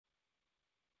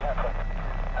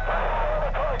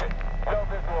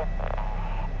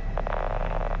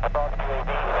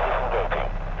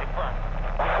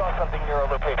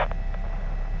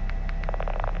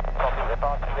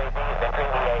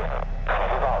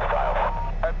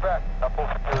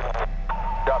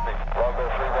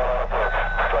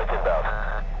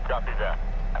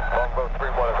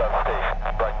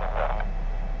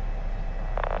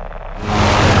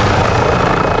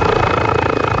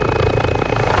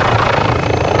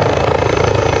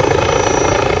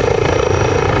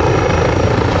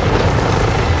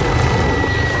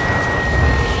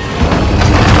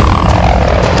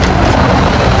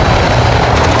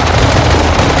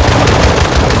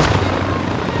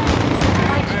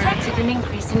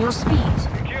your speed.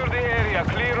 Secure the area.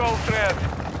 Clear all threats.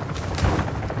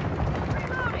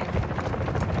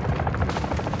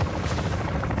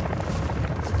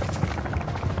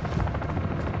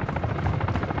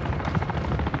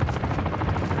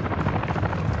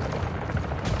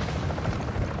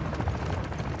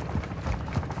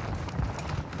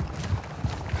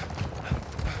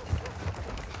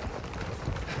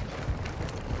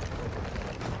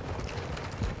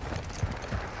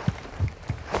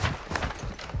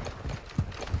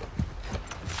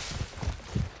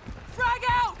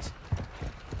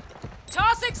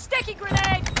 Sticky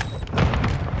grenade!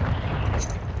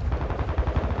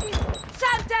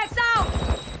 Semtex out!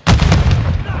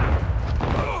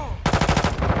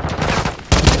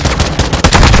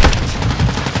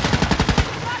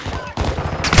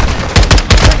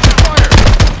 Fire!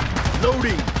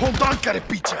 Loading! Hold on,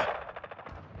 carepicha!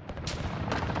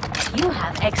 You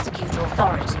have execute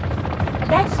authority.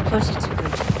 Let's put it to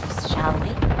good use, shall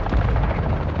we?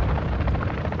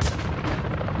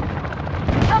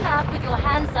 Come out with your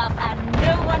hands up and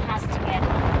no one has to get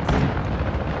hurt.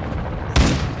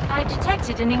 I've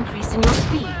detected an increase in your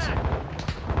speed.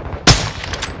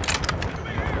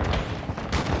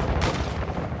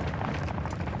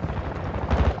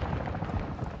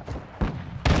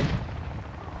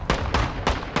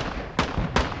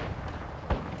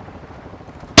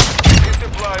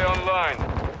 Supply online.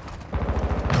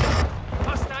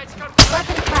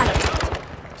 Weapon calibrated.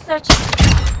 Searching.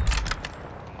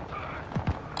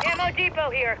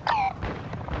 MW2 here.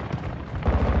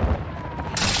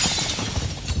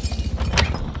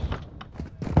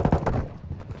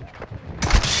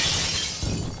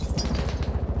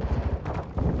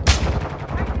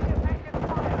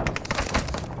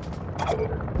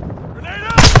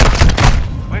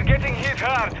 We're getting hit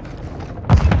hard.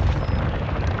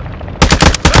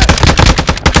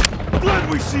 Glad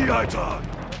we see eye to eye.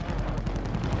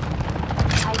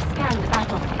 I scanned the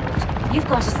battlefield. You've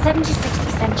got a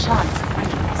 76% chance of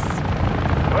winning this.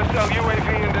 Hostile UAV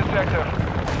in this sector.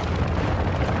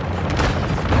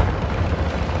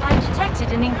 I've detected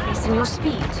an increase in your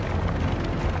speed.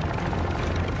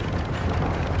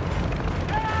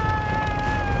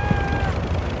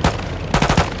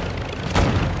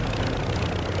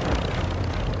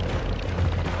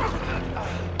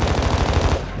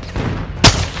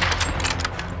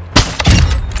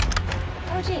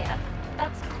 Oh dear,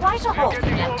 that's quite a hole you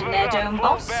left in their dome,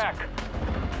 boss. Back.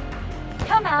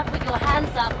 Come out with your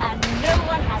hands up and no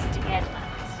one has to get hurt.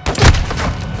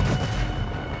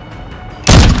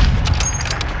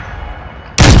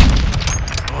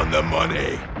 On the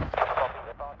money.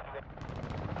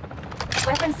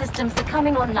 Weapon systems are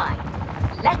coming online.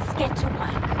 Let's get to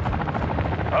work.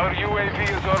 Our UAV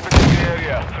is orbiting the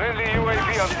area. Friendly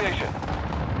UAV on station.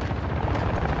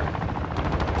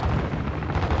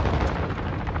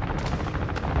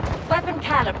 Weapon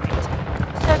calibrated.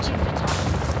 Searching for targets.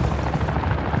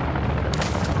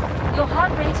 Your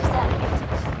heart rate is elevated.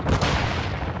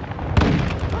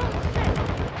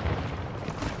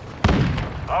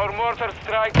 Our mortar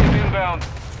strike is inbound.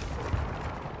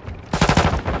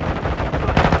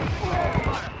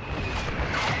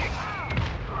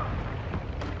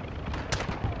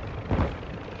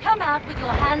 Come out with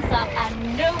your hands up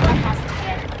and no one has to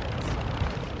get hurt.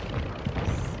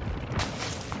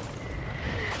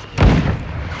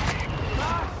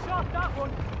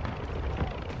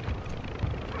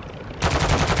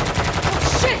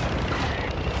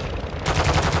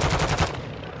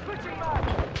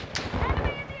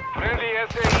 Friendly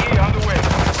SAE on the way.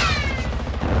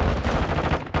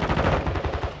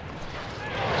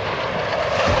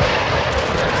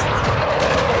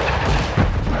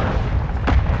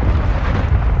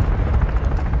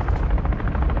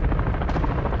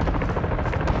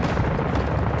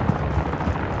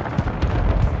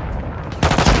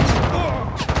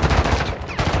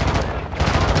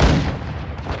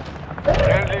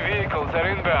 Friendly vehicles are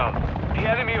inbound. The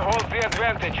enemy holds the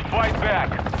advantage. Fight back.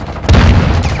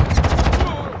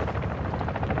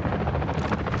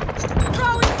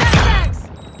 Throwing setbacks!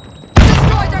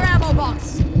 Destroy their ammo box!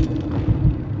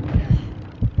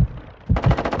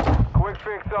 Quick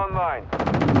fix online.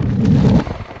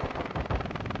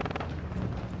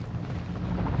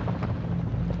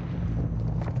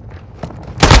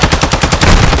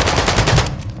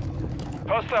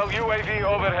 Hostile UAV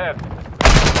overhead.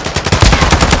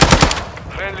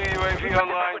 Friendly UAV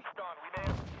online.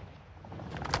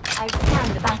 I've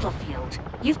scanned the battlefield.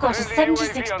 You've got a Friendly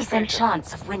UAV on 76% station.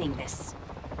 chance of winning this.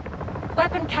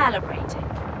 Weapon calibrating.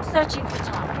 Searching for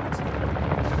target.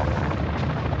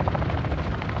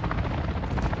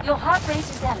 Your heart rate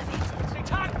is elevated.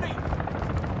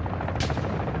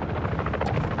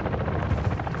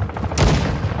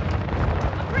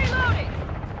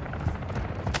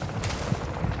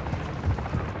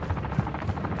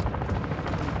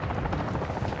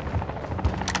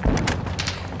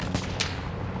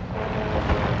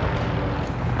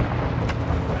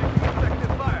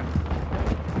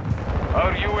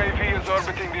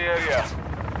 orbiting the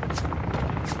area.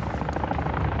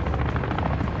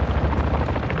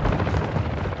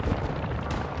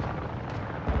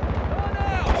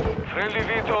 Friendly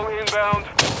VTOL inbound.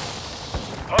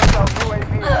 Hostile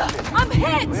UAV active. I'm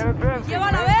hit! We're advancing.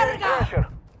 Lleva la Maintain verga! pressure.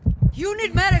 You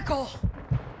need medical!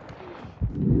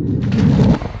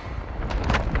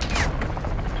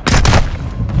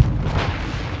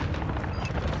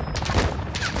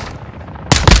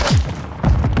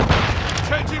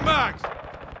 Changing mags!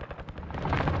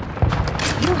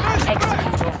 You have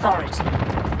execute authority.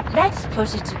 Let's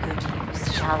put it to good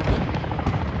use, shall we?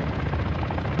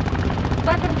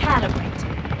 Weapon calibrated.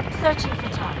 Searching for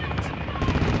target.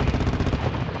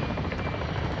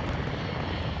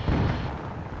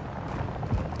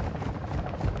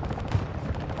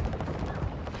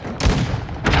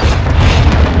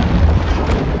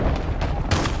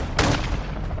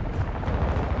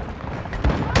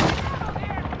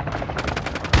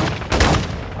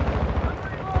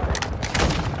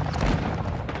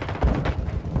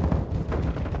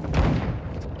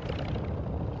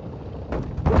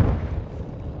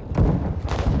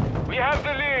 We have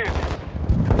the lead.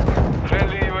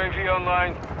 Friendly UAV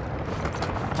online.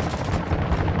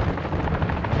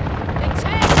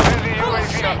 Friendly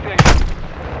UAV update.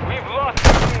 We've lost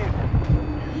the lead.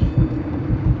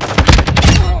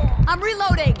 I'm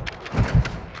reloading!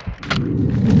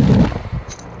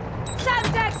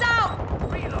 Semtex out!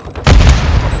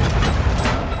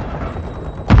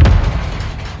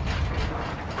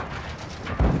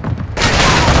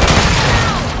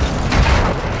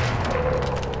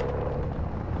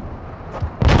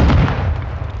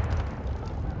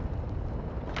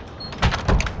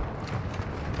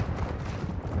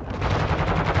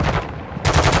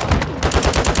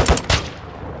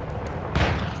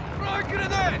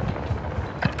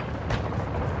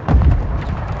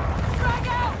 Frag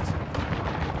out!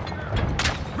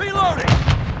 Reloading!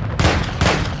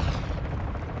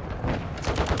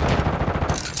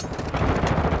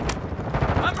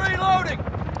 I'm reloading!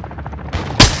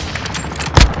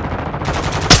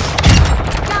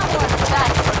 Downward!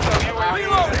 Hostile UAV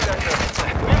Reloading. interceptor.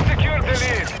 We've secured the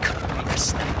lead.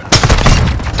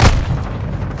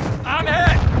 I'm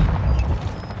hit!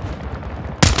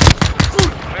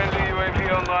 Friendly UAV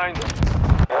online.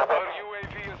 Our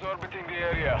UAV is orbiting the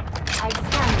area. I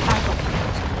stand the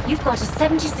battlefield. You've got a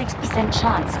 76%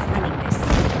 chance of winning this.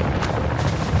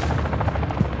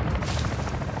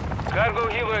 Cargo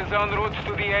helo is en route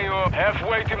to the AO.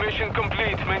 Halfway to mission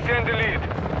complete. Maintain the lead.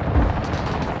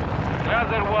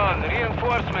 Rather 1,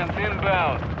 reinforcements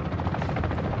inbound.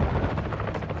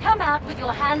 Come out with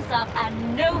your hands up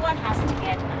and no one has to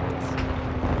get hurt.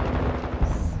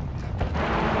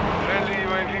 Friendly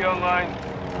UAV online.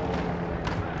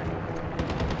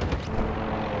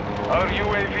 Our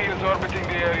UAV is orbiting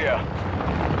the area.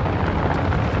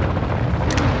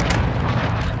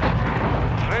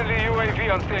 Friendly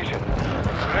UAV on station.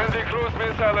 Friendly cruise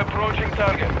missile approaching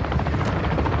target.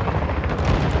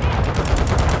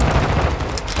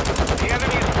 The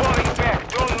enemy is falling back.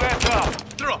 Don't let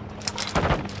up. Drop!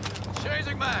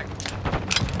 Changing mag!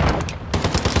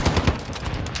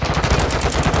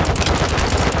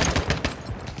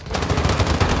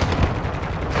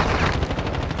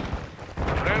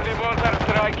 Friendly mortar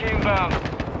strike inbound.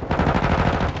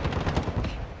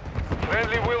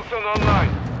 Friendly Wilson online.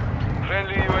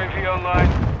 Friendly UAV online.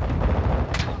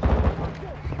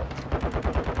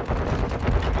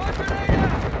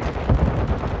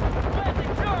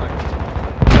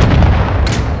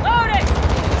 Loading!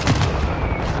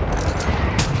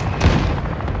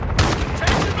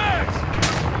 Changing mags!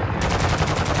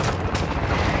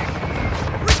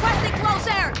 Requesting close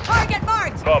air! Target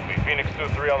marked! Copy. Phoenix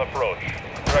 2-3 on approach.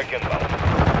 Strike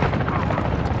inbound.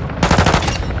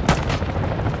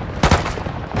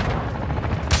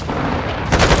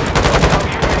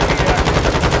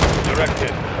 Direct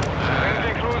hit.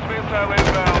 Friendly cruise missile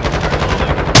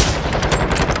inbound.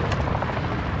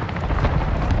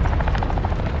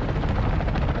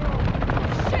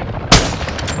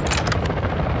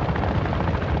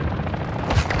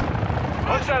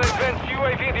 Hostile advanced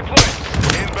UAV deployed.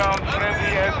 Inbound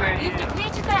friendly You've SAE.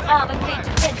 depleted their armor plate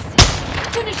defenses.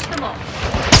 Finish them off.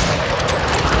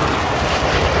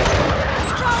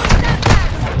 Throwing Semtex!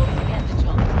 Get the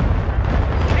job.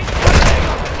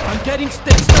 I'm getting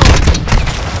stitched up.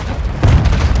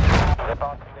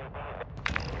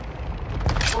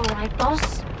 All right,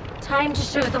 boss. Time to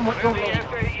show them what you're Friendly made of.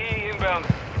 SAE inbound.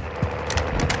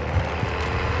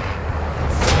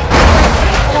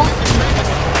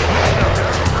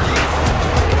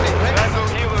 Cargo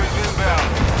helo is inbound.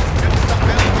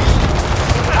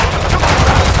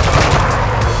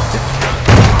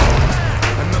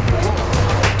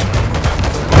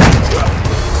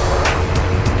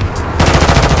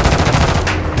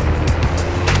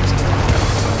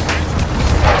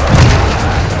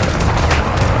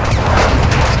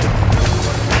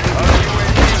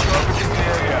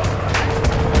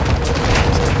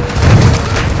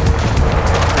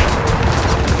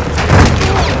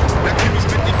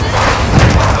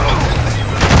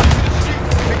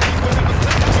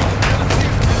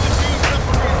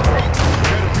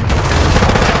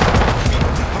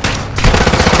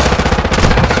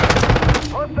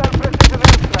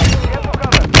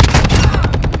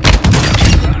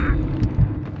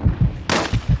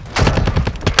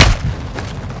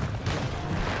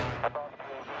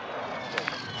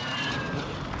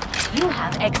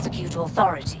 execute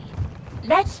authority.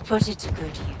 Let's put it to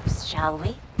good use, shall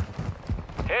we?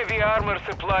 Heavy armor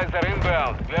supplies are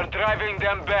inbound. We're driving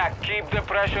them back. Keep the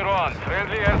pressure on.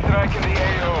 Friendly airstrike in the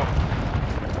AO.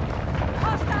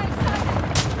 Hostile sighted!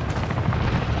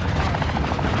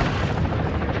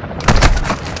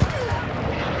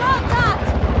 Contact!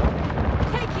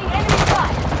 Taking enemy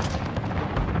fire!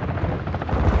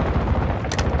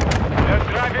 They're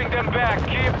driving them back.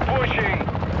 Keep pushing.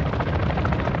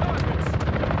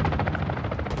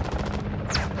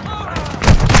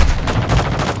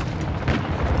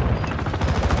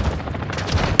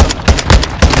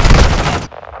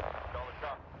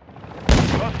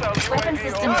 Hostile Weapon UAV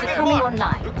systems are overhead. coming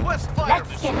online. Request fire.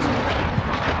 Let's get to it.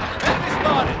 Enemy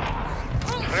spotted.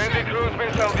 Friendly cruise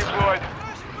missile deployed.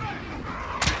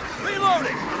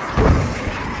 Reloading.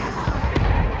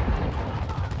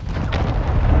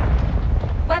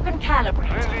 Weapon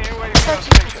calibrated. Friendly UAV on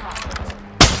Searching for station. target.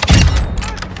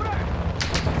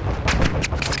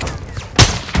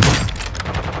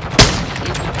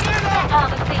 You can clear their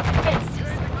armor-based defenses.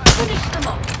 Finish them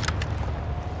off.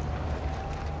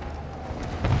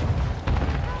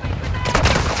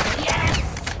 Yes!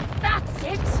 That's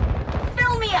it!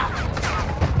 Fill me up!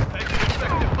 Taking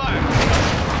effective fire.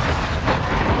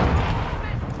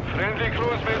 Friendly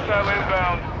cruise missile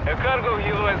inbound. A cargo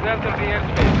helo has entered the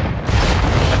airspace.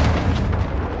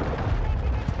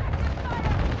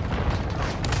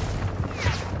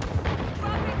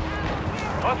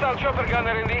 Hostile chopper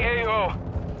gunner in the AO.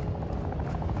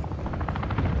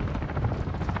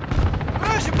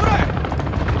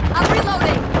 I'm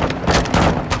reloading!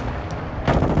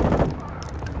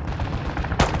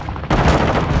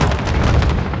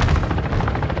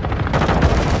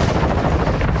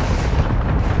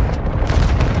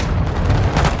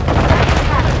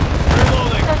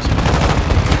 Reloading.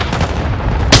 Searching.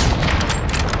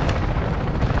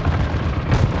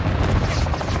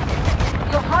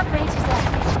 Your heart rate is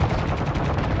elevated.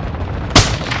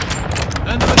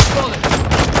 Enemy spotted.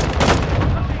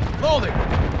 Loading.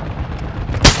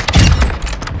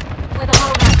 With a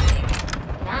whole nothing.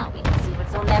 Now we can see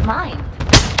what's on their mind.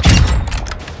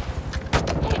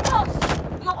 Hey, boss!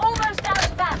 You're almost out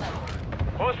of ammo.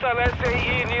 Hostile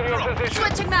SAE near your position.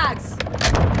 Switching mags!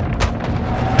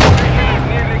 Mission is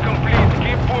nearly complete.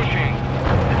 Keep pushing.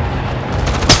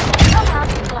 Come out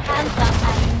with your hands up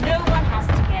and no one has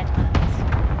to get hurt.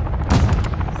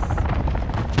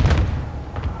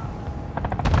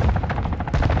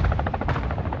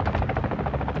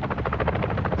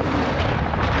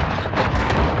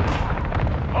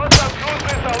 Hostile cruise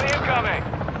missile incoming.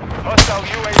 Hostile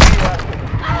UAV active.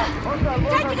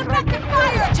 Taking effective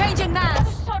fire! Changing mags!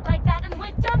 A shot like that and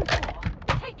we're done for.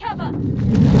 Take cover.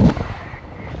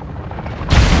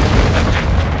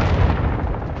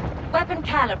 Weapon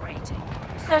calibrating.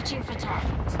 Searching for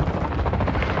target.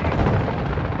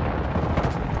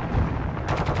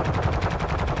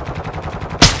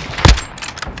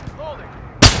 Loading.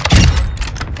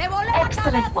 ¡Me volé la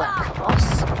Excellent cabeza! work,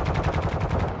 boss.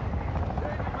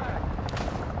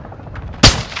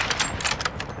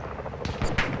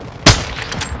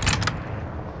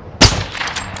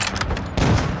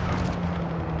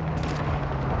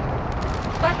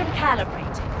 Weapon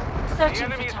calibrating. The Searching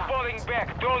enemy for is target. falling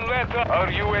back. Don't let up. Our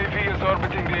UAV is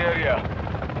orbiting the area.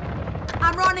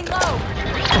 I'm running low!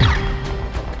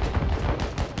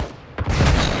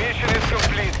 Mission is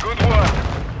complete. Good work.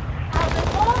 Out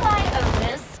of all my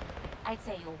owners, I'd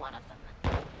say you're one of them.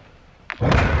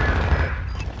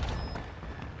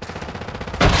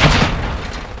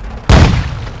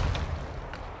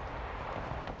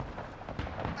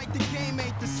 Like the game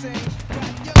ain't the same.